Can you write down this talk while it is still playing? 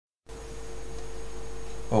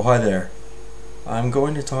Oh, hi there. I'm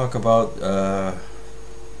going to talk about the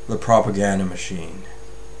propaganda machine,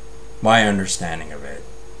 my understanding of it.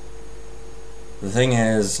 The thing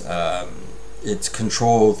is, it's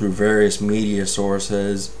controlled through various media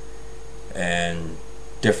sources and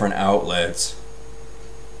different outlets.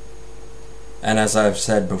 And as I've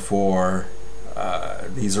said before,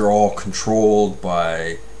 these are all controlled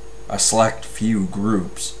by a select few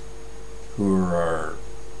groups who are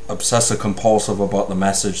obsessive compulsive about the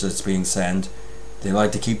message that's being sent. They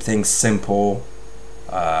like to keep things simple,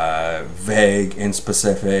 vague,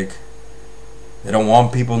 inspecific. They don't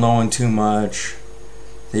want people knowing too much.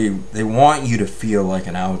 They want you to feel like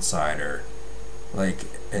an outsider, but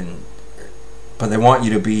they want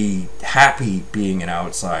you to be happy being an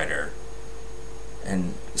outsider.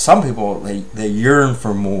 And some people they yearn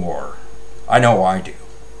for more. I know I do.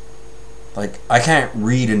 Like, I can't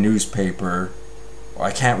read a newspaper, or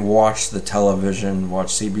I can't watch the television, watch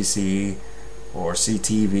CBC or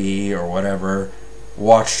CTV or whatever,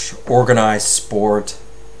 watch organized sport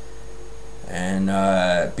and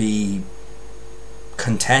be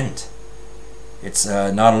content. It's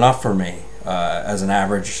not enough for me as an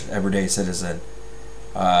average everyday citizen.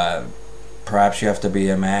 Perhaps you have to be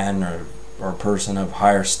a man or a person of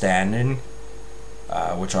higher standing,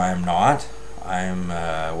 which I am not. I am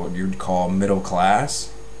what you'd call middle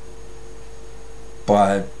class,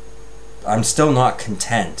 but I'm still not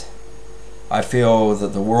content. I feel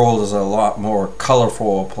that the world is a lot more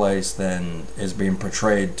colorful a place than is being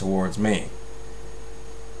portrayed towards me.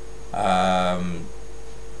 I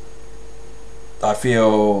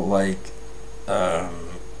feel like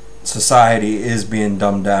society is being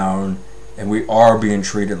dumbed down, and we are being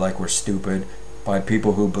treated like we're stupid by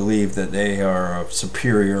people who believe that they are of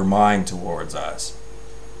superior mind towards us.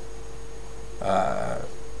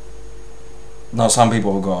 Now, some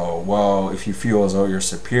people go, well, if you feel as though you're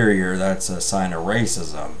superior, that's a sign of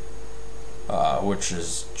racism, which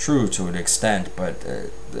is true to an extent, but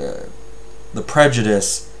the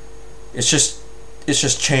prejudice, it's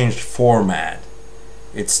just changed format.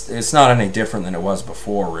 It's not any different than it was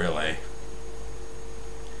before, really.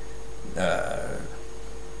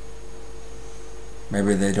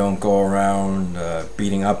 Maybe they don't go around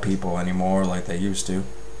beating up people anymore like they used to,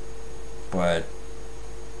 but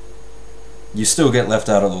you still get left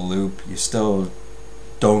out of the loop. You still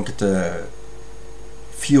don't get to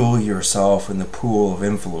fuel yourself in the pool of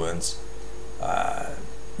influence,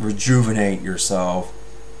 rejuvenate yourself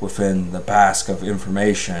within the bask of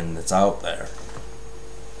information that's out there.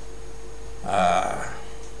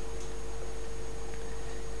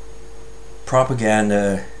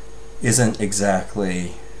 Propaganda isn't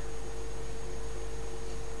exactly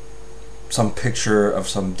some picture of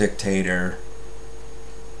some dictator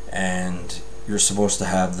and you're supposed to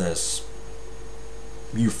have this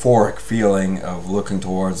euphoric feeling of looking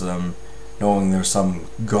towards them, knowing there's some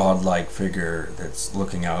godlike figure that's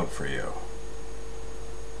looking out for you,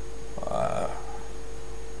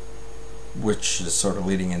 which is sort of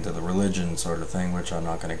leading into the religion sort of thing, which I'm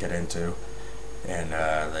not going to get into, and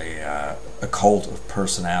the occult of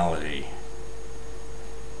personality.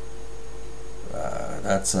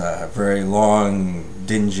 That's a very long,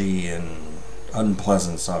 dingy, and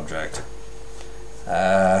unpleasant subject.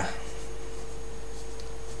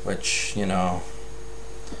 Which, yeah,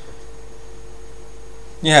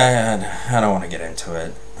 I don't want to get into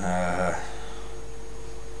it.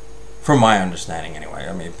 From my understanding, anyway.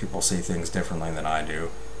 I mean, people see things differently than I do.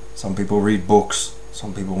 Some people read books.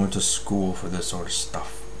 Some people went to school for this sort of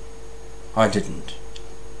stuff. I didn't.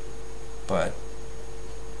 But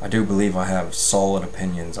I do believe I have solid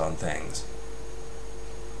opinions on things.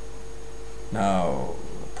 Now,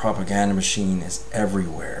 the propaganda machine is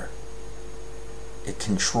everywhere. It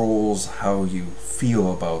controls how you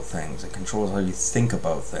feel about things. It controls how you think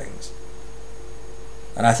about things.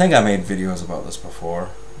 And I think I made videos about this before.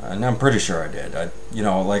 And I'm pretty sure I did. I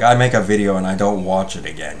make a video and I don't watch it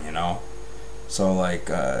again, So,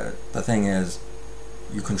 the thing is,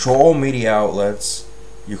 you control media outlets,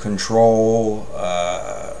 you control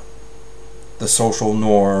the social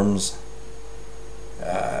norms,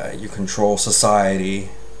 you control society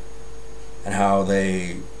and how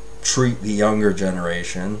they treat the younger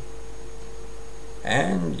generation,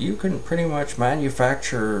 and you can pretty much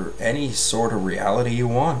manufacture any sort of reality you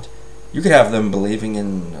want. You could have them believing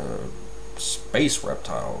in space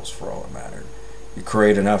reptiles for all it mattered. You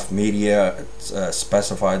create enough media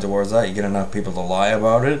specified towards that, you get enough people to lie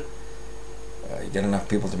about it, you get enough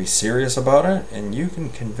people to be serious about it, and you can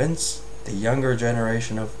convince the younger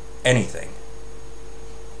generation of anything.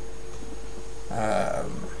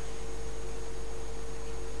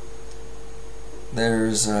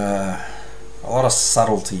 there's a lot of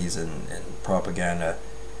subtleties in propaganda.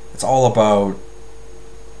 It's all about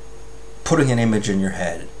putting an image in your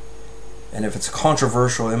head, and if it's a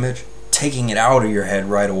controversial image, taking it out of your head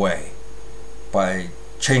right away by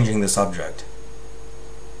changing the subject.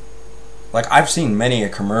 Like, I've seen many a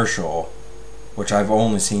commercial, which I've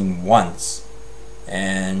only seen once,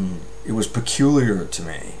 and it was peculiar to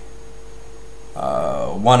me.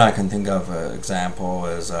 One I can think of example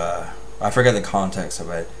is, I forget the context of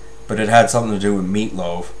it, but it had something to do with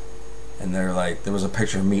meatloaf, and they're like, there was a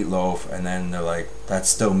picture of meatloaf, and then they're like, that's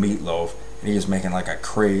still meatloaf, and he was making like a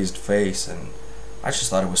crazed face, and I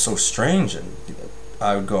just thought it was so strange, and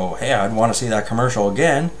I would go, hey, I'd want to see that commercial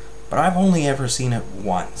again, but I've only ever seen it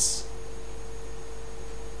once.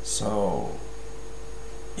 So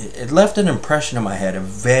it left an impression in my head, a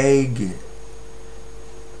vague,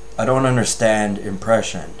 I don't understand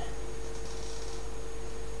impression.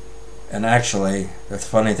 And actually, the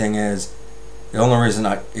funny thing is, the only reason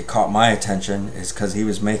it caught my attention is because he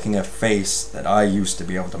was making a face that I used to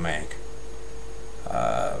be able to make.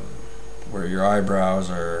 Where your eyebrows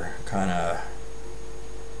are kind of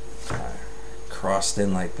crossed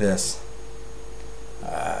in like this.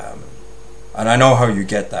 And I know how you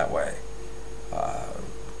get that way.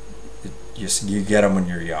 You get them when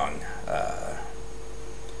you're young.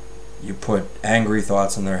 You put angry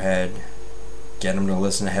thoughts in their head, get them to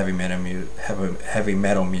listen to heavy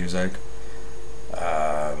metal music,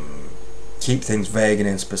 keep things vague and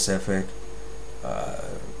inspecific,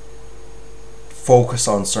 focus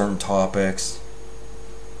on certain topics,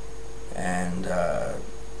 and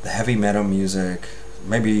the heavy metal music,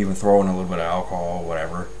 maybe even throw in a little bit of alcohol,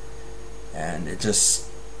 whatever, and it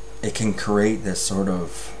can create this sort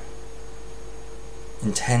of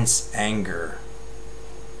intense anger.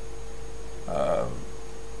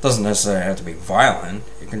 Doesn't necessarily have to be violent.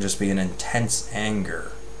 It can just be an intense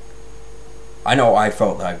anger. I know I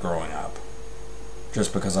felt that growing up,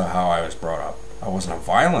 just because of how I was brought up. I wasn't a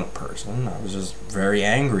violent person. I was just very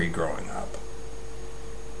angry growing up.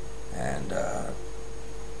 And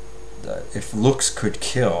if looks could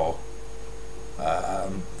kill,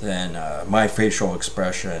 then my facial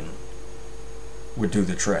expression would do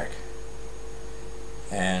the trick.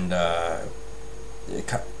 And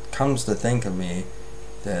it comes to think of me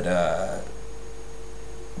that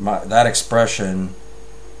that expression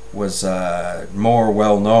was more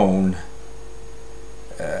well known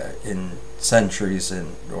in centuries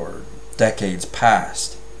or decades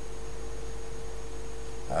past.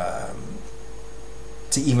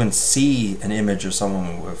 To even see an image of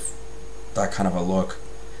someone with that kind of a look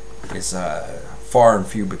is far and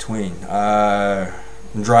few between.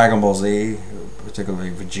 Dragon Ball Z,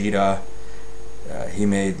 particularly Vegeta, he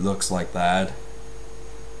made looks like that.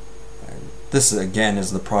 And this again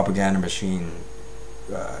is the propaganda machine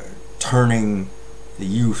turning the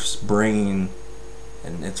youth's brain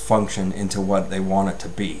and its function into what they want it to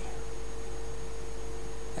be.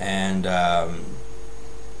 And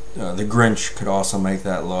the Grinch could also make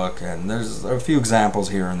that look, and there's a few examples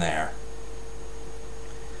here and there.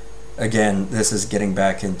 Again, this is getting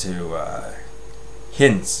back into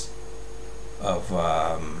hints of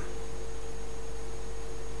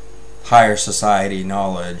higher society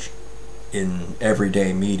knowledge in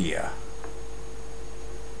everyday media.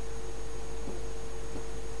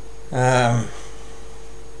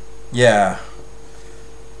 Yeah,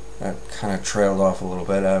 that kind of trailed off a little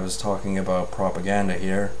bit. I was talking about propaganda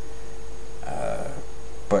here,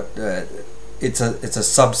 but it's a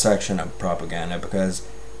subsection of propaganda, because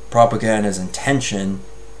propaganda's intention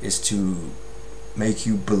is to make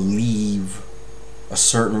you believe a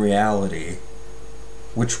certain reality,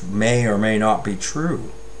 which may or may not be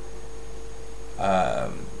true.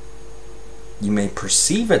 You may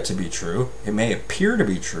perceive it to be true, it may appear to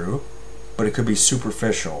be true, but it could be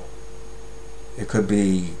superficial. It could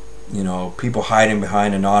be, people hiding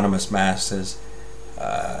behind anonymous masks,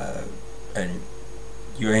 and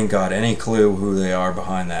you ain't got any clue who they are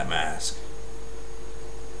behind that mask.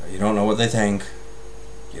 You don't know what they think,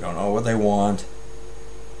 you don't know what they want,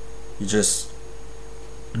 you just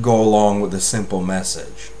go along with the simple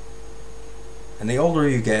message. And the older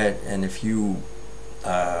you get, and if you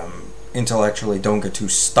intellectually don't get too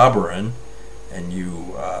stubborn, and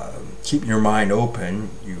you keep your mind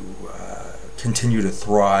open, you continue to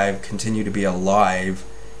thrive, continue to be alive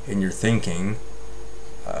in your thinking,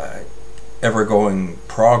 ever-going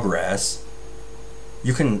progress,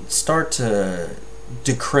 you can start to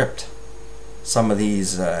decrypt some of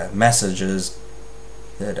these messages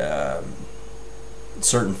that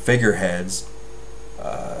certain figureheads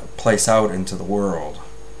place out into the world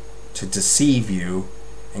to deceive you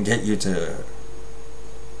and get you to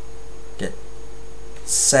get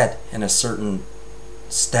set in a certain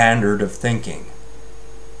standard of thinking,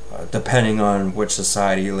 depending on which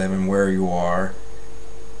society you live in, where you are.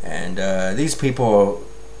 And these people,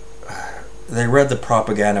 they read the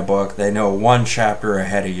propaganda book, they know one chapter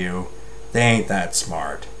ahead of you, they ain't that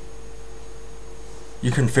smart.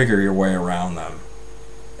 You can figure your way around them.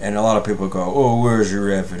 And a lot of people go, oh, where's your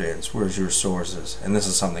evidence? Where's your sources? And this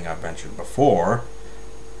is something I've mentioned before.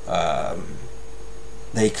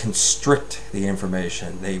 They constrict the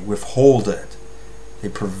information. They withhold it. They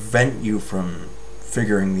prevent you from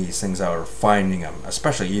figuring these things out or finding them,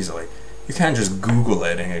 especially easily. You can't just Google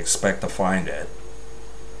it and expect to find it.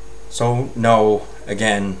 So, no,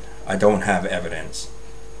 again, I don't have evidence.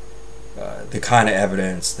 The kind of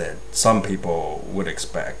evidence that some people would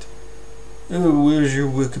expect. Oh, where's your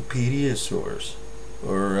Wikipedia source?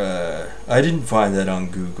 Or, I didn't find that on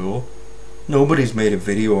Google. Nobody's made a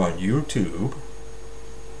video on YouTube.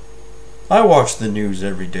 I watch the news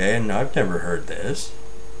every day and I've never heard this.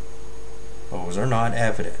 Those are not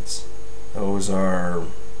evidence. Those are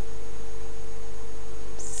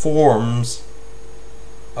forms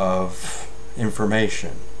of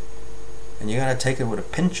information. And you gotta take it with a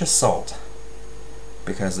pinch of salt.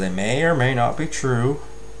 Because they may or may not be true.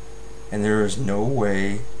 And there is no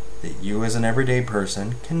way that you as an everyday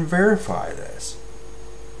person can verify this.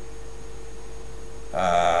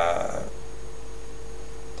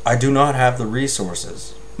 I do not have the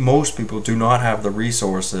resources. Most people do not have the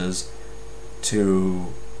resources to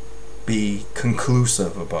be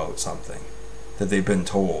conclusive about something that they've been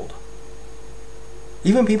told.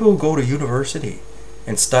 Even people who go to university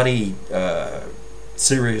and study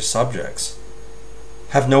serious subjects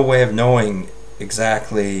have no way of knowing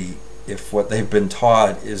exactly if what they've been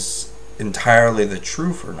taught is entirely the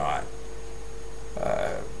truth or not.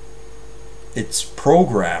 It's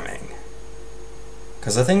programming.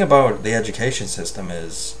 Because the thing about the education system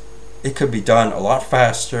is it could be done a lot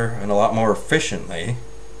faster and a lot more efficiently,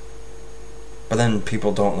 but then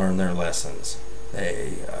people don't learn their lessons.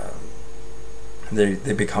 They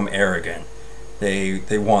become arrogant.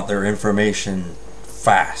 They want their information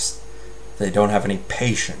fast. They don't have any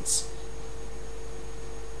patience.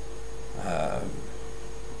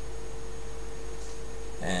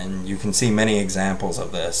 And you can see many examples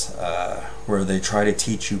of this where they try to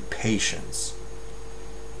teach you patience.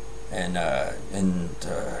 And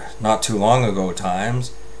not too long ago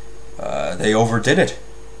times, they overdid it.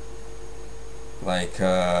 Like,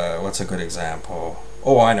 what's a good example?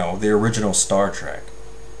 Oh, I know, the original Star Trek.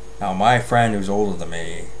 Now, my friend who's older than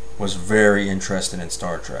me was very interested in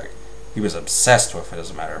Star Trek. He was obsessed with it,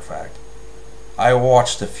 as a matter of fact. I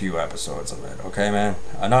watched a few episodes of it, okay, man?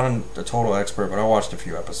 I'm not a total expert, but I watched a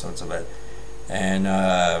few episodes of it. And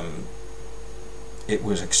it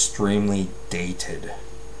was extremely dated.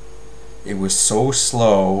 It was so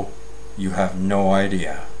slow, you have no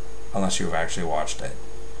idea, unless you've actually watched it.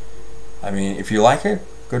 I mean, if you like it,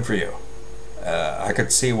 good for you. I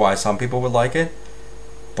could see why some people would like it,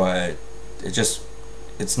 but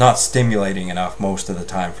it's not stimulating enough most of the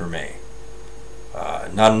time for me.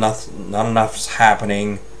 Not enough's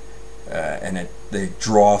happening, and they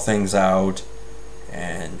draw things out,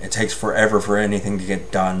 and it takes forever for anything to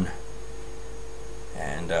get done.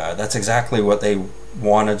 And that's exactly what they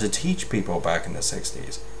wanted to teach people back in the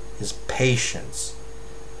 60s, is patience.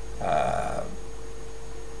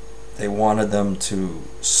 They wanted them to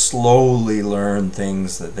slowly learn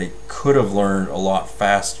things that they could have learned a lot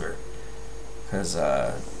faster. Because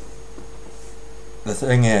the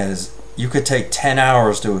thing is, you could take 10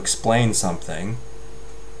 hours to explain something,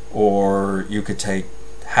 or you could take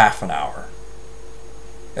half an hour.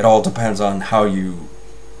 It all depends on how you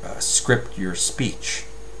script your speech.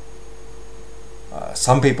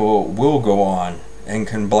 Some people will go on and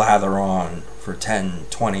can blather on for 10,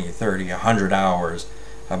 20, 30, 100 hours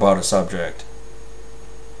about a subject.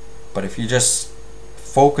 But if you just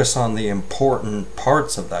focus on the important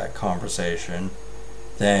parts of that conversation,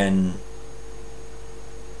 then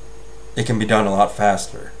it can be done a lot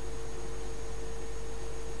faster.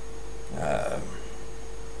 But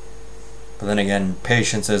then again,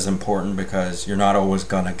 patience is important because you're not always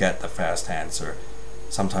going to get the fast answer.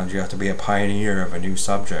 Sometimes you have to be a pioneer of a new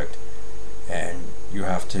subject, and you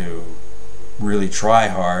have to really try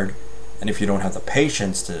hard. And if you don't have the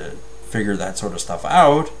patience to figure that sort of stuff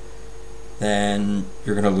out, then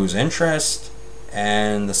you're going to lose interest,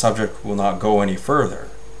 and the subject will not go any further.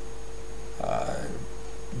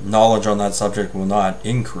 Knowledge on that subject will not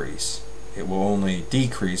increase. It will only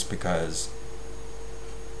decrease because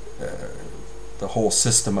the whole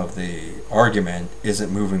system of the argument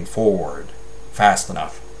isn't moving forward fast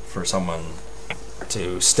enough for someone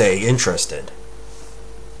to stay interested.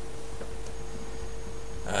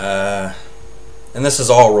 And this is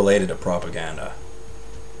all related to propaganda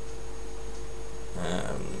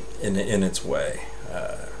in its way.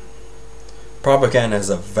 Propaganda is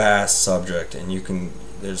a vast subject, and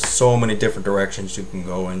there's so many different directions you can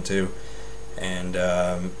go into, and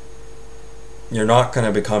you're not going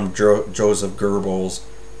to become Joseph Goebbels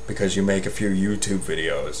because you make a few YouTube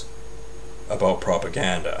videos about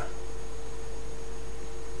propaganda.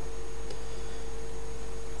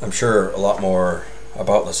 I'm sure a lot more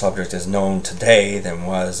about the subject is known today than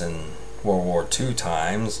was in World War II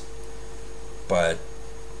times, but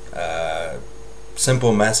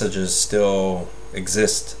simple messages still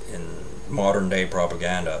exist in modern day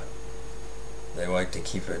propaganda. They like to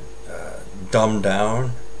keep it dumbed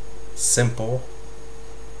down, simple,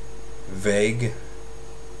 vague,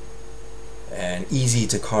 and easy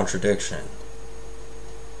to contradiction,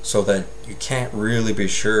 so that you can't really be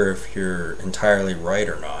sure if you're entirely right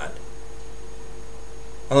or not.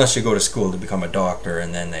 Unless you go to school to become a doctor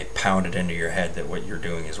and then they pound it into your head that what you're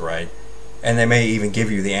doing is right. And they may even give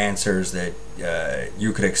you the answers that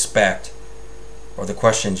you could expect, or the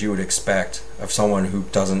questions you would expect of someone who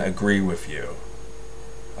doesn't agree with you.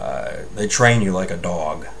 They train you like a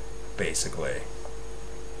dog, basically,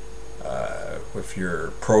 with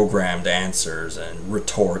your programmed answers and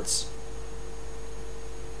retorts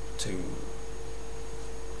to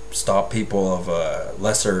stop people of a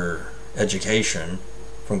lesser education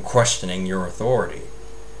from questioning your authority.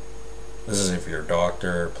 This is if you're a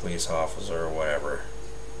doctor, police officer, or whatever.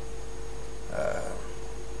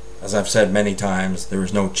 As I've said many times, there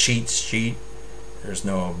is no cheat sheet. There's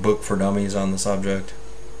no book for dummies on the subject.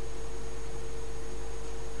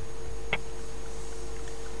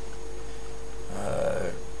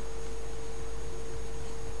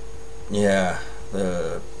 Yeah,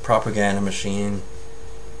 the propaganda machine,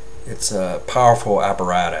 it's a powerful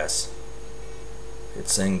apparatus.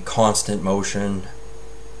 It's in constant motion.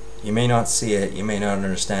 You may not see it, you may not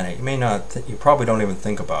understand it, you probably don't even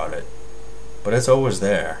think about it, but it's always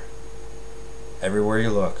there. Everywhere you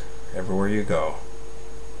look, everywhere you go.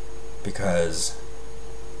 Because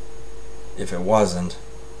if it wasn't,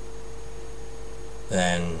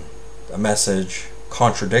 then a message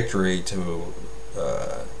contradictory to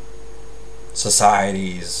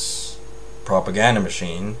society's propaganda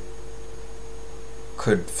machine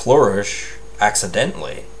could flourish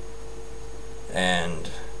accidentally, and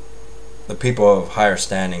the people of higher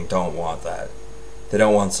standing don't want that. They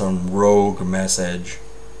don't want some rogue message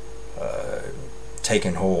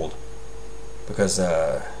taking hold, because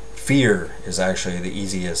fear is actually the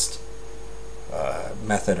easiest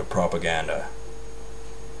method of propaganda.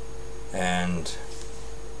 And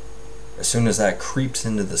as soon as that creeps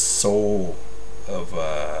into the soul of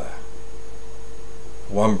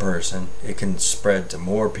one person, it can spread to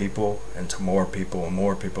more people and to more people and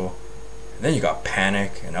more people. And then you got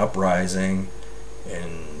panic and uprising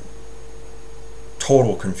and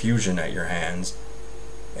total confusion at your hands,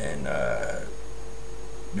 and the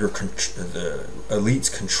elite's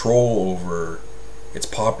control over its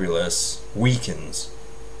populace weakens,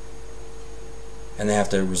 and they have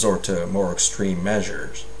to resort to more extreme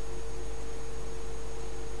measures.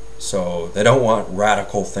 So they don't want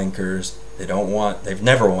radical thinkers. They've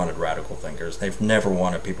never wanted radical thinkers. They've never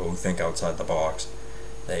wanted people who think outside the box.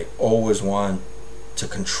 They always want to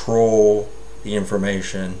control the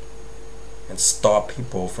information and stop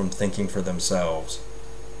people from thinking for themselves.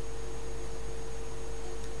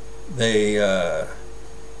 They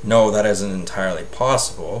know that isn't entirely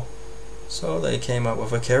possible, so they came up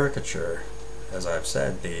with a caricature, as I've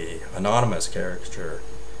said, the anonymous caricature,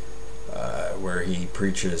 where he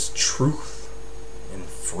preaches truth and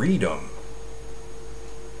freedom,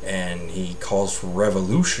 and he calls for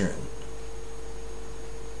revolution.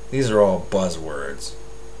 These are all buzzwords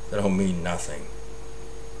that don't mean nothing.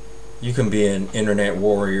 You can be an internet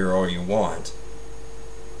warrior all you want.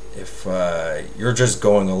 If you're just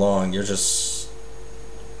going along, you're just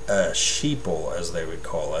a sheeple, as they would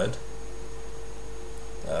call it,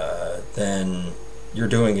 then you're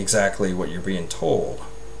doing exactly what you're being told.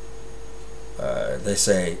 They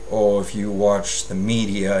say, oh, if you watch the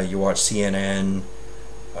media, you watch CNN,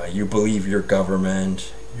 you believe your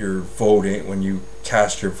government, you're voting, when you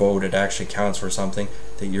cast your vote, it actually counts for something,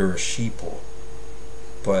 that you're a sheeple.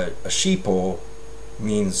 But a sheeple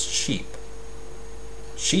means sheep.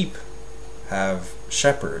 Sheep have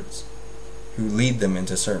shepherds who lead them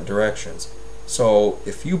into certain directions. So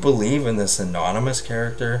if you believe in this anonymous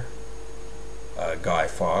character, Guy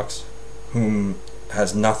Fawkes, whom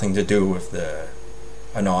has nothing to do with the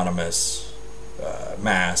anonymous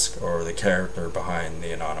mask or the character behind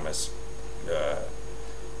the anonymous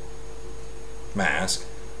mask,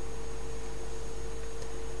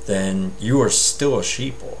 then you are still a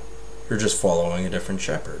sheeple. You're just following a different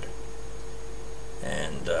shepherd.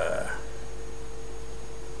 And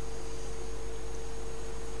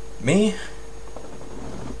me,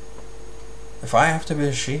 if I have to be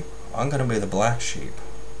a sheep, I'm going to be the black sheep.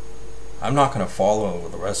 I'm not going to follow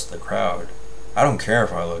the rest of the crowd. I don't care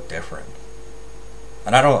if I look different.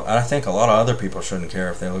 And I think a lot of other people shouldn't care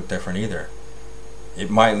if they look different either. It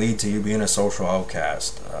might lead to you being a social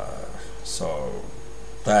outcast. So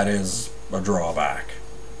that is a drawback.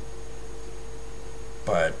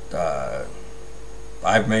 But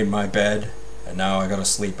I've made my bed, and now I gotta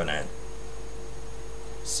sleep in it.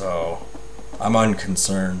 So I'm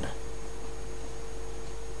unconcerned.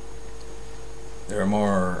 There are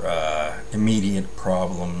more immediate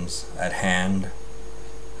problems at hand,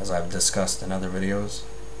 as I've discussed in other videos,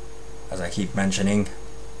 as I keep mentioning.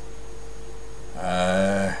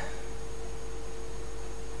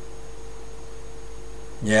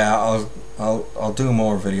 Yeah, I'll do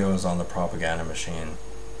more videos on the propaganda machine.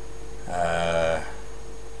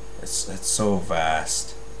 It's so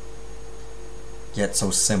vast, yet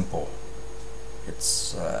so simple.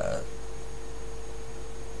 It's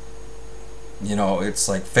you know, it's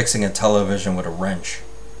like fixing a television with a wrench,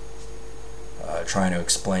 trying to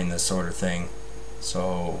explain this sort of thing.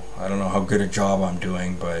 So I don't know how good a job I'm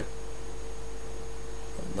doing, but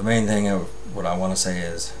the main thing of what I want to say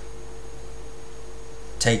is,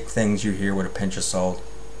 take things you hear with a pinch of salt,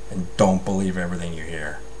 and don't believe everything you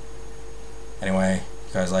hear. Anyway,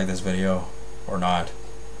 you guys like this video or not?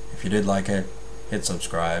 If you did like it, hit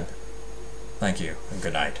subscribe. Thank you, and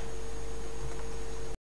good night.